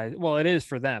these guys. Well, it is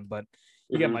for them, but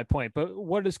you get my point. But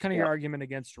what is kind of your argument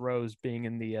against Rose being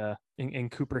in the in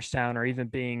Cooperstown or even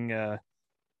being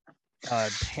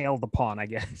hailed upon, I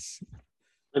guess?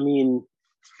 I mean,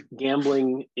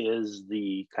 gambling is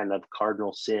the kind of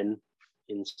cardinal sin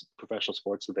in professional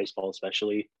sports and baseball,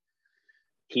 especially.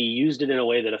 He used it in a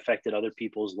way that affected other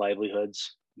people's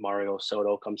livelihoods. Mario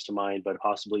Soto comes to mind, but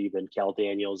possibly even Cal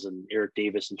Daniels and Eric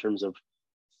Davis in terms of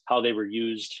how they were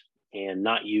used and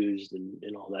not used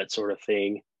and all that sort of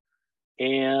thing.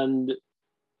 And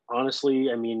honestly,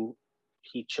 I mean,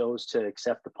 he chose to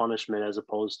accept the punishment as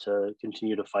opposed to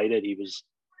continue to fight it. He was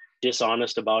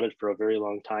dishonest about it for a very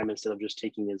long time instead of just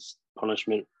taking his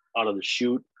punishment out of the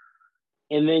chute.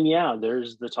 And then,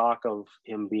 there's the talk of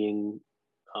him being,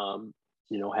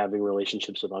 having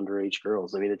relationships with underage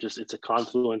girls. I mean, it's a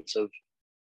confluence of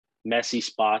messy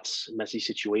spots, messy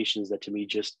situations that to me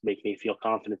just make me feel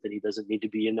confident that he doesn't need to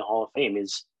be in the Hall of Fame.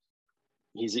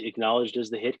 He's acknowledged as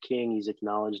the hit king. He's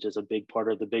acknowledged as a big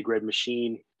part of the Big Red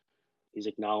Machine. He's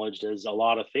acknowledged as a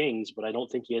lot of things, but I don't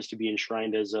think he has to be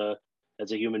enshrined as a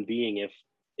human being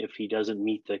if he doesn't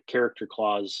meet the character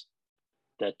clause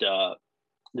that the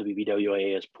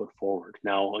BBWA has put forward.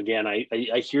 Now, again, I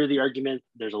hear the argument.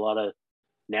 There's a lot of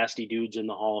nasty dudes in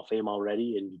the Hall of Fame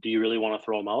already, and do you really want to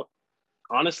throw them out?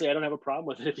 Honestly, I don't have a problem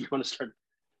with it if you want to start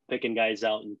picking guys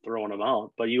out and throwing them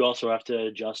out, but you also have to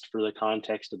adjust for the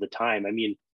context of the time. I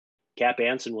mean, Cap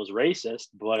Anson was racist,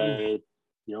 but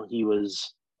he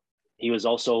was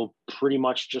also pretty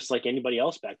much just like anybody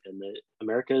else back then.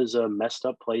 America is a messed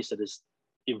up place that has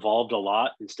evolved a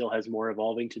lot and still has more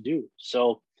evolving to do.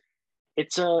 So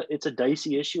it's a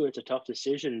dicey issue. It's a tough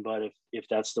decision, but if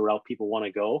that's the route people want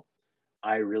to go,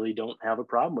 I really don't have a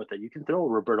problem with it. You can throw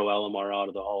Roberto Alomar out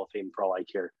of the Hall of Fame for all I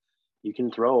care. You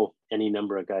can throw any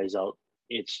number of guys out.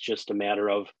 It's just a matter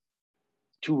of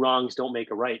two wrongs don't make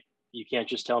a right. You can't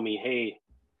just tell me, hey,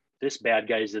 this bad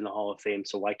guy's in the Hall of Fame,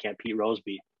 so why can't Pete Rose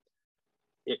be?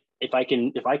 If I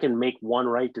can make one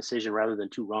right decision rather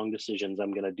than two wrong decisions,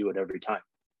 I'm going to do it every time.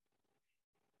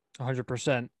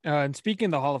 100%. And speaking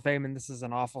of the Hall of Fame, and this is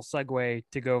an awful segue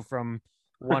to go from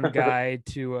one guy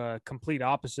to a complete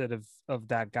opposite of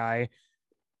that guy.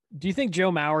 Do you think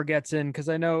Joe Mauer gets in? Because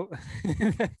I know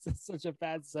that's such a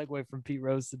bad segue from Pete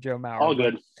Rose to Joe Mauer.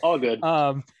 All good.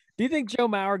 Do you think Joe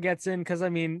Mauer gets in? Because I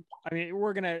mean,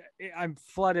 I'm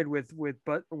flooded with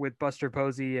Buster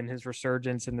Posey and his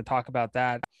resurgence and the talk about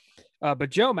that.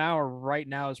 But Joe Mauer right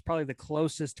now is probably the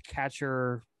closest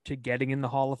catcher to getting in the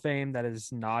Hall of Fame that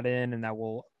is not in, and that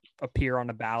will appear on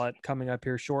a ballot coming up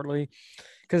here shortly.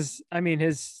 Because I mean,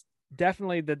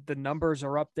 definitely the numbers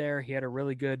are up there. He had a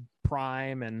really good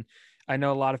prime, and I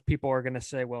know a lot of people are going to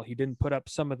say, well, he didn't put up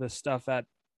some of the stuff at,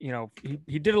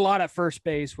 he did a lot at first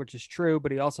base, which is true,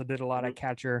 but he also did a lot at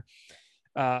catcher.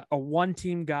 A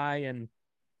one-team guy, and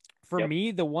for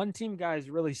me, the one-team guys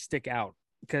really stick out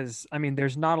because, I mean,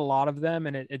 there's not a lot of them,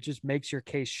 and it just makes your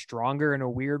case stronger in a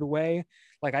weird way.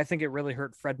 Like, I think it really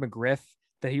hurt Fred McGriff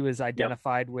that he was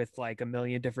identified with like a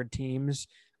million different teams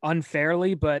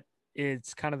unfairly, but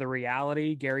it's kind of the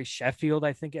reality. Gary Sheffield,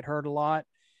 I think it hurt a lot.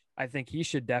 I think he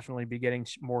should definitely be getting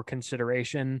more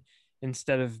consideration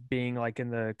instead of being like in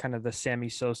the kind of the Sammy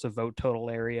Sosa vote total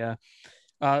area.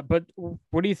 But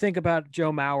what do you think about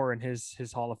Joe Mauer and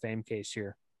his Hall of Fame case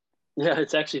here? Yeah,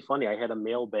 it's actually funny. I had a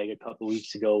mailbag a couple of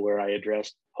weeks ago where I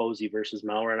addressed Posey versus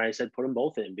Mauer, and I said put them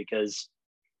both in because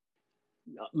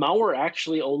Mauer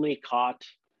actually only caught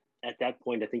at that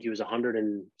point, I think he was 100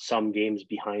 and some games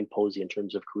behind Posey in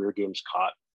terms of career games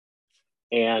caught.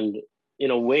 And in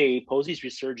a way, Posey's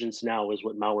resurgence now is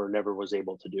what Mauer never was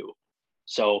able to do.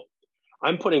 So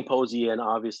I'm putting Posey in.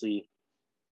 Obviously,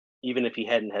 even if he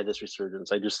hadn't had this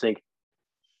resurgence. I just think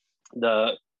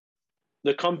the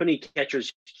company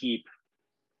catchers keep,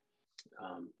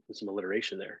 there's some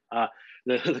alliteration there.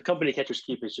 The company catchers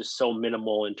keep is just so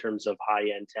minimal in terms of high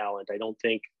end talent. I don't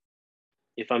think,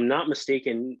 if I'm not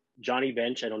mistaken, Johnny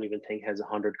Bench, I don't even think has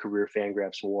 100 career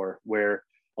Fangraphs WAR, where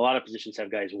a lot of positions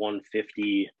have guys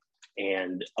 150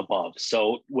 and above.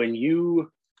 So when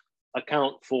you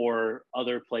account for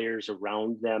other players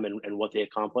around them and what they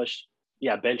accomplished,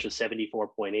 yeah, Bench was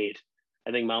 74.8.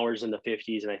 I think Mauer's in the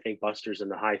 50s, and I think Buster's in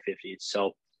the high 50s.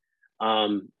 So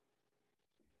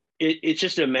it's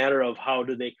just a matter of how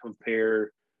do they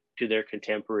compare to their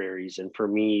contemporaries. And for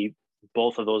me,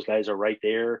 both of those guys are right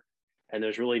there. And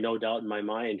there's really no doubt in my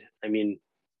mind. I mean,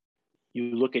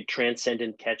 you look at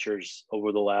transcendent catchers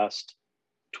over the last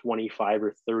 25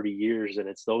 or 30 years, and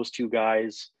it's those two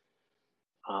guys,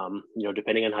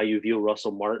 depending on how you view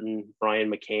Russell Martin,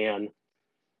 Brian McCann,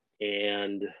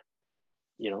 and,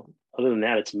 other than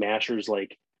that, it's mashers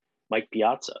like Mike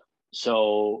Piazza.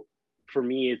 So for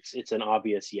me, it's an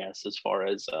obvious yes as far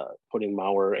as putting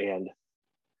Mauer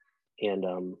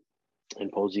and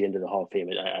Posey into the Hall of Fame.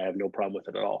 I have no problem with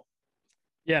it at all.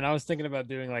 Yeah, and I was thinking about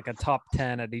doing like a top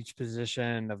 10 at each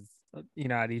position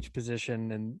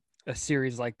and a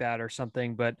series like that or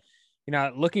something. But,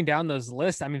 looking down those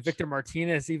lists, I mean, Victor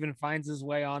Martinez even finds his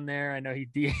way on there. I know he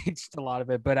DH'd a lot of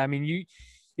it, but I mean,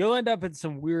 you'll end up in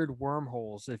some weird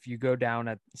wormholes if you go down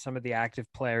at some of the active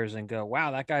players and go,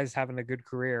 wow, that guy's having a good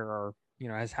career, or,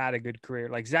 has had a good career.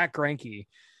 Like Zach Greinke.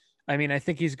 I mean, I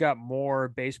think he's got more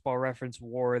Baseball Reference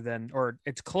WAR or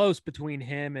it's close between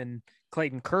him and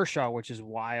Clayton Kershaw, which is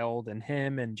wild, and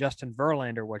him and Justin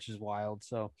Verlander, which is wild.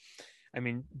 So, I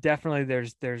mean, definitely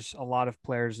there's a lot of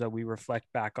players that we reflect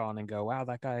back on and go, wow,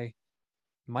 that guy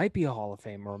might be a Hall of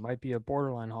Famer or might be a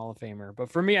borderline Hall of Famer.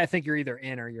 But for me, I think you're either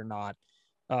in or you're not.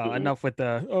 Enough with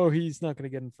he's not going to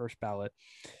get in first ballot.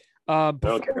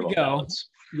 Before we go, ballots.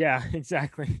 Yeah,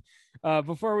 exactly.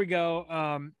 Before we go,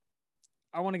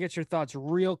 I want to get your thoughts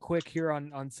real quick here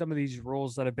on some of these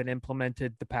rules that have been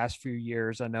implemented the past few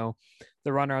years. I know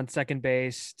the runner on second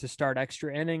base to start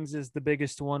extra innings is the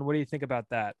biggest one. What do you think about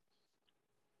that?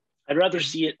 I'd rather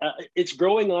see it. It's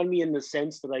growing on me in the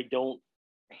sense that I don't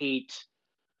hate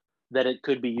that it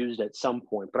could be used at some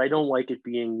point, but I don't like it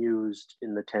being used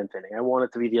in the 10th inning. I want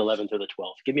it to be the 11th or the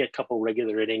 12th. Give me a couple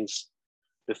regular innings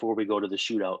before we go to the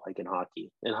shootout, like in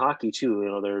hockey. In hockey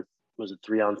too, there was a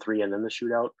 3-on-3 and then the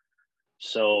shootout.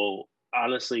 So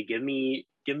honestly, give me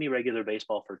regular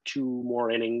baseball for 2 more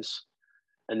innings,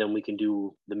 and then we can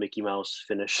do the Mickey Mouse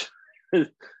finish.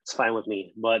 It's fine with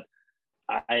me. But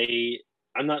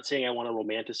I'm not saying I want to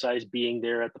romanticize being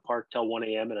there at the park till 1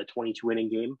 a.m. in a 22-inning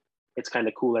game. It's kind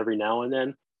of cool every now and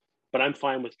then, but I'm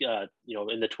fine with in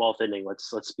the 12th inning.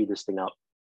 Let's speed this thing up.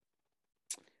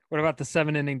 What about the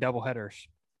 7-inning doubleheaders?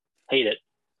 Hate it.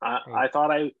 I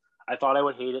thought I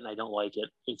would hate it, and I don't like it.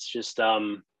 It's just I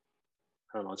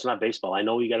don't know. It's not baseball. I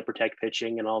know you got to protect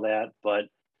pitching and all that, but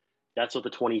that's what the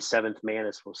 27th man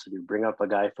is supposed to do. Bring up a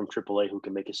guy from AAA who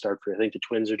can make a start for you. I think the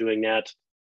Twins are doing that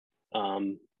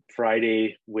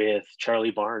Friday with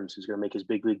Charlie Barnes, who's going to make his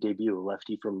big league debut, a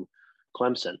lefty from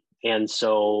Clemson. And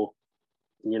so,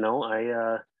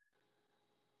 I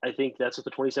think that's what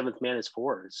the 27th man is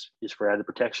for, is for added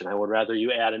protection. I would rather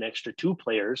you add an extra 2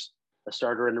 players, a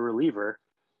starter and a reliever,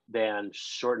 than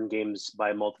shorten games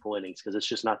by multiple innings, because it's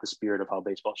just not the spirit of how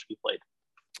baseball should be played.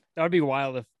 That would be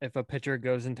wild if a pitcher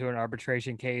goes into an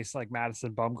arbitration case like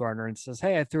Madison Bumgarner and says,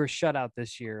 hey, I threw a shutout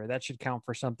this year. That should count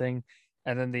for something.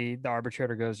 And then the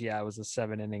arbitrator goes, yeah, it was a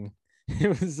 7-inning.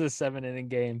 It was a 7-inning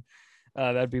game.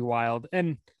 That'd be wild.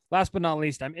 And last but not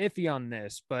least, I'm iffy on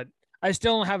this, but I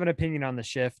still don't have an opinion on the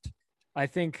shift. I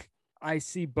think I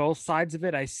see both sides of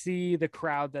it. I see the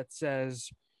crowd that says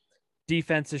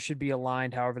defenses should be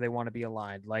aligned however they want to be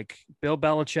aligned. Like Bill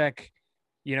Belichick,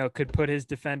 could put his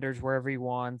defenders wherever he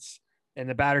wants, and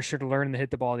the batter should learn to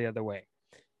hit the ball the other way.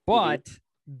 But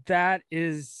that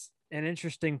is an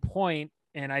interesting point,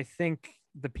 and I think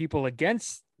the people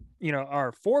against,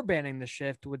 are for banning the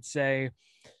shift would say,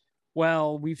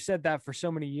 well, we've said that for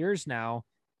so many years now,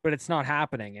 but it's not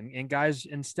happening. And guys,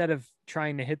 instead of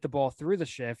trying to hit the ball through the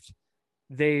shift,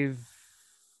 they've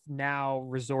now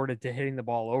resorted to hitting the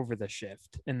ball over the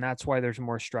shift. And that's why there's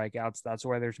more strikeouts. That's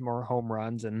why there's more home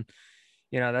runs. And,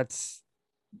 that's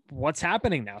what's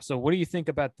happening now. So what do you think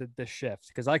about the shift?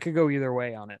 Because I could go either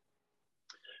way on it.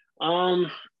 I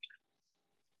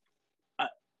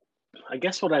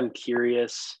guess what I'm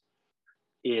curious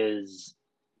is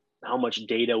how much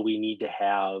data we need to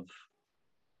have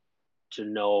to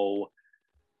know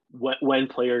when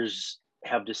players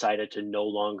have decided to no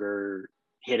longer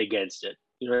hit against it.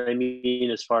 You know what I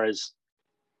mean? As far as,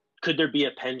 could there be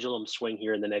a pendulum swing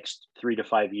here in the next 3 to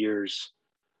 5 years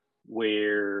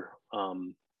where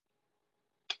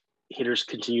hitters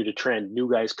continue to trend,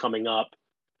 new guys coming up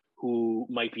who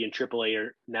might be in AAA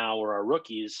or now or are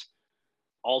rookies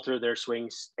alter their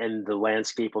swings and the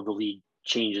landscape of the league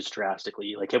changes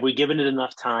drastically? Like, have we given it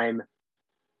enough time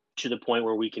to the point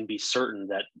where we can be certain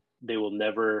that they will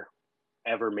never,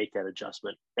 ever make that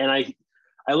adjustment? And I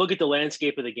look at the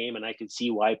landscape of the game and I can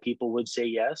see why people would say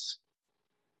yes.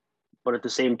 But at the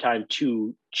same time,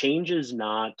 too, change does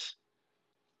not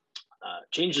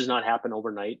happen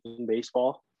overnight in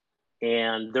baseball.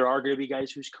 And there are going to be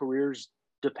guys whose careers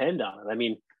depend on it. I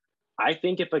mean, I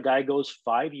think if a guy goes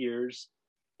 5 years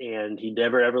and he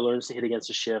never ever learns to hit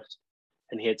against a shift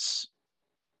and hits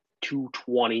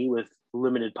 220 with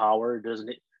limited power, doesn't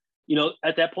it? You know,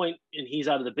 at that point, and he's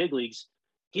out of the big leagues,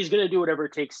 he's going to do whatever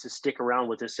it takes to stick around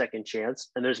with his second chance.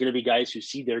 And there's going to be guys who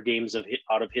see their games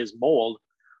out of his mold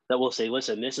that will say,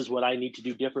 listen, this is what I need to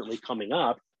do differently coming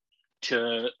up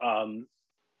to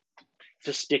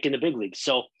stick in the big leagues.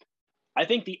 So I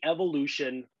think the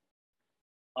evolution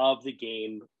of the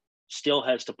game still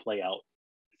has to play out,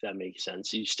 if that makes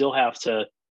sense. You still have to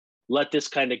let this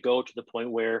kind of go to the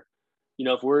point where, you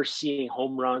know, if we're seeing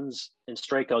home runs and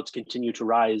strikeouts continue to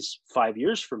rise 5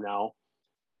 years from now,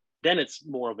 then it's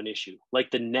more of an issue.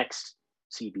 Like the next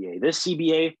CBA. This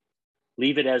CBA,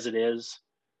 leave it as it is.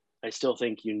 I still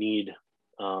think you need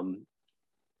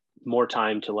more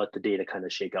time to let the data kind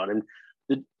of shake out. And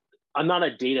I'm not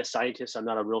a data scientist. I'm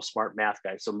not a real smart math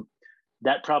guy. So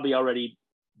that probably already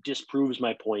disproves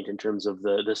my point in terms of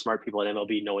the smart people at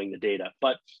MLB knowing the data.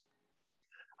 But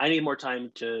I need more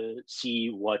time to see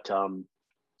what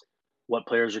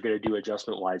players are going to do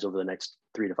adjustment wise over the next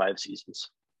 3 to 5 seasons.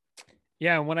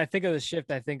 Yeah, when I think of the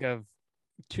shift, I think of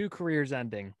 2 careers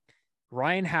ending.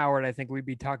 Ryan Howard, I think we'd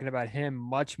be talking about him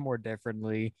much more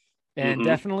differently, and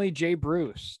definitely Jay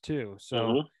Bruce too.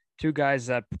 So 2 guys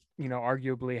that, you know,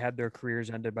 arguably had their careers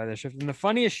ended by the shift. And the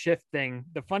funniest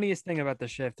thing about the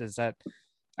shift is that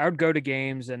I would go to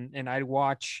games and I'd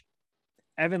watch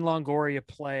Evan Longoria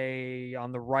play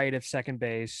on the right of second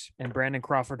base and Brandon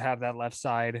Crawford have that left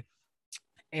side,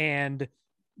 and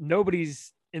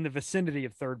nobody's in the vicinity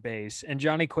of third base, and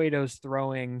Johnny Cueto's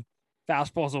throwing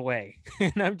fastballs away.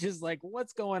 And I'm just like,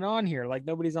 what's going on here? Like,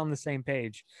 nobody's on the same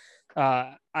page.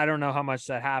 I don't know how much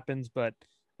that happens, but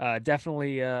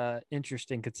definitely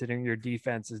interesting considering your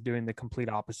defense is doing the complete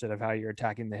opposite of how you're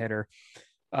attacking the hitter,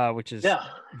 which is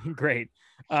great.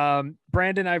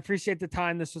 Brandon, I appreciate the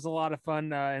time. This was a lot of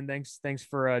fun. And thanks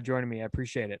for joining me. I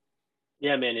appreciate it.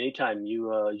 Yeah, man. Anytime.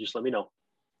 You just let me know.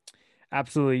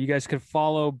 Absolutely. You guys could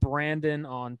follow Brandon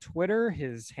on Twitter.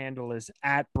 His handle is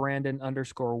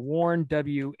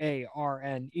 @Brandon_Warne,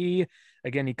 WARNE.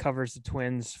 Again, he covers the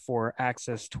Twins for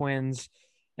Access Twins.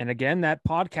 And again, that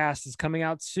podcast is coming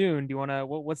out soon. Do you want to,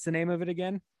 what's the name of it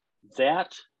again?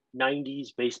 That 90s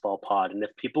Baseball Pod. And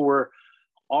if people were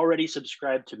already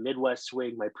subscribed to Midwest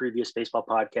Swing, my previous baseball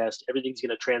podcast, everything's going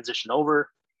to transition over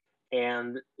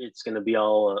and it's going to be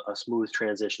all a smooth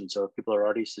transition. So if people are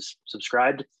already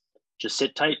subscribed, just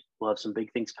sit tight. We'll have some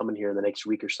big things coming here in the next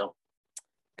week or so.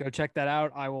 Go check that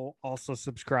out. I will also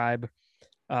subscribe.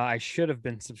 I should have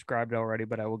been subscribed already,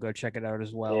 but I will go check it out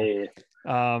as well. Hey,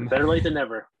 better late than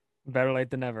never. Better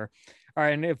late than never. All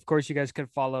right. And of course, you guys can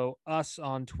follow us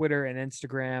on Twitter and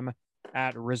Instagram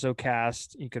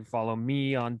 @RizzoCast. You can follow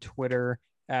me on Twitter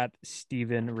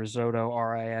 @Steven Risotto,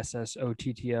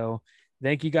 RISSOTTO.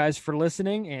 Thank you guys for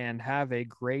listening and have a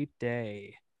great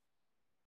day.